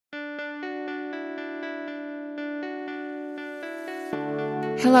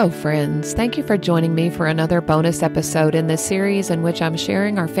Hello, friends. Thank you for joining me for another bonus episode in this series in which I'm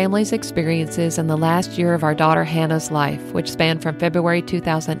sharing our family's experiences in the last year of our daughter Hannah's life, which spanned from February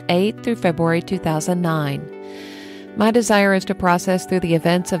 2008 through February 2009. My desire is to process through the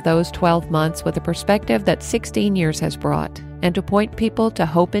events of those 12 months with a perspective that 16 years has brought, and to point people to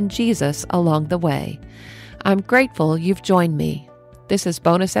hope in Jesus along the way. I'm grateful you've joined me. This is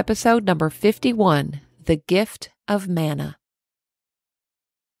bonus episode number 51, The Gift of Manna.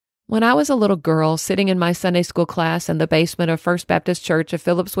 When I was a little girl sitting in my Sunday school class in the basement of First Baptist Church of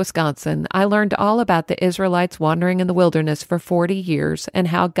Phillips, Wisconsin, I learned all about the Israelites wandering in the wilderness for 40 years and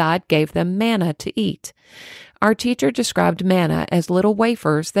how God gave them manna to eat. Our teacher described manna as little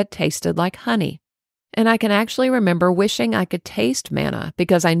wafers that tasted like honey. And I can actually remember wishing I could taste manna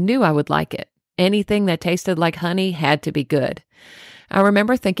because I knew I would like it. Anything that tasted like honey had to be good. I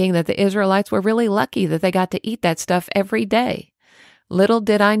remember thinking that the Israelites were really lucky that they got to eat that stuff every day. Little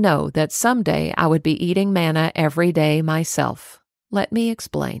did I know that someday I would be eating manna every day myself. Let me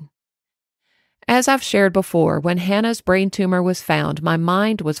explain. As I've shared before, when Hannah's brain tumor was found, my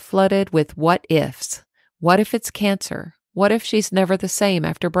mind was flooded with what-ifs. What if it's cancer? What if she's never the same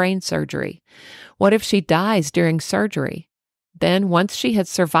after brain surgery? What if she dies during surgery? Then, once she had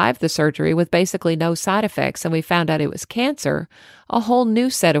survived the surgery with basically no side effects and we found out it was cancer, a whole new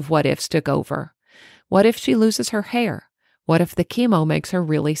set of what-ifs took over. What if she loses her hair? What if the chemo makes her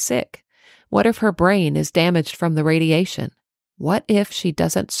really sick? What if her brain is damaged from the radiation? What if she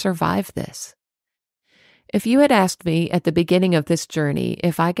doesn't survive this? If you had asked me at the beginning of this journey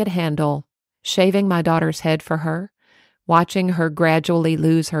if I could handle shaving my daughter's head for her, watching her gradually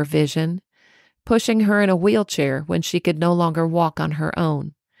lose her vision, pushing her in a wheelchair when she could no longer walk on her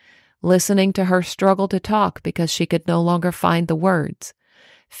own, listening to her struggle to talk because she could no longer find the words,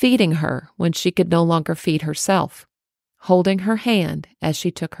 feeding her when she could no longer feed herself, holding her hand as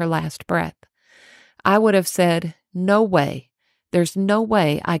she took her last breath, I would have said, no way. There's no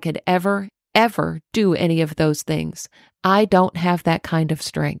way I could ever do any of those things. I don't have that kind of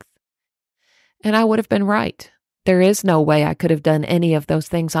strength. And I would have been right. There is no way I could have done any of those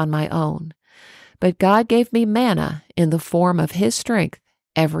things on my own. But God gave me manna in the form of His strength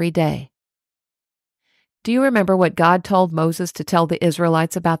every day. Do you remember what God told Moses to tell the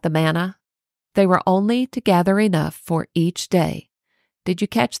Israelites about the manna? They were only to gather enough for each day. Did you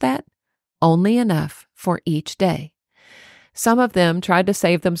catch that? Only enough for each day. Some of them tried to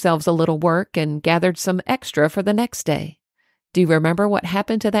save themselves a little work and gathered some extra for the next day. Do you remember what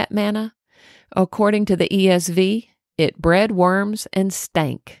happened to that manna? According to the ESV, it bred worms and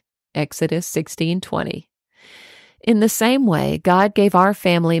stank. Exodus 16:20. In the same way, God gave our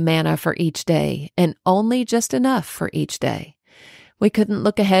family manna for each day, and only just enough for each day. We couldn't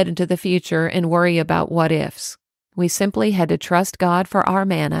look ahead into the future and worry about what-ifs. We simply had to trust God for our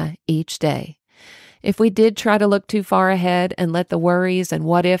manna each day. If we did try to look too far ahead and let the worries and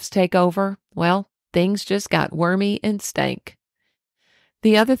what-ifs take over, well, things just got wormy and stank.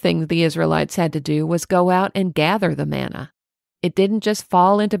 The other thing the Israelites had to do was go out and gather the manna. It didn't just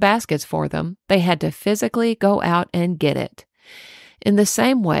fall into baskets for them. They had to physically go out and get it. In the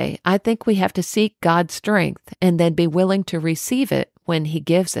same way, I think we have to seek God's strength and then be willing to receive it when He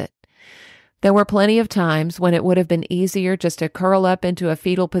gives it. There were plenty of times when it would have been easier just to curl up into a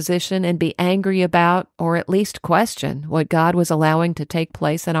fetal position and be angry about, or at least question, what God was allowing to take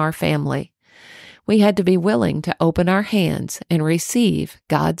place in our family. We had to be willing to open our hands and receive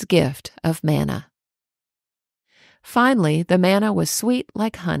God's gift of manna. Finally, the manna was sweet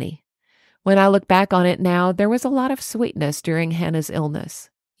like honey. When I look back on it now, there was a lot of sweetness during Hannah's illness.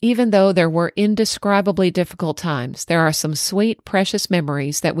 Even though there were indescribably difficult times, there are some sweet, precious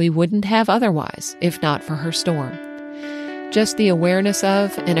memories that we wouldn't have otherwise if not for her storm. Just the awareness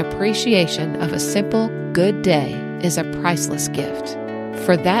of and appreciation of a simple, good day is a priceless gift.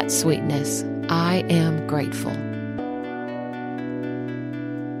 For that sweetness, I am grateful.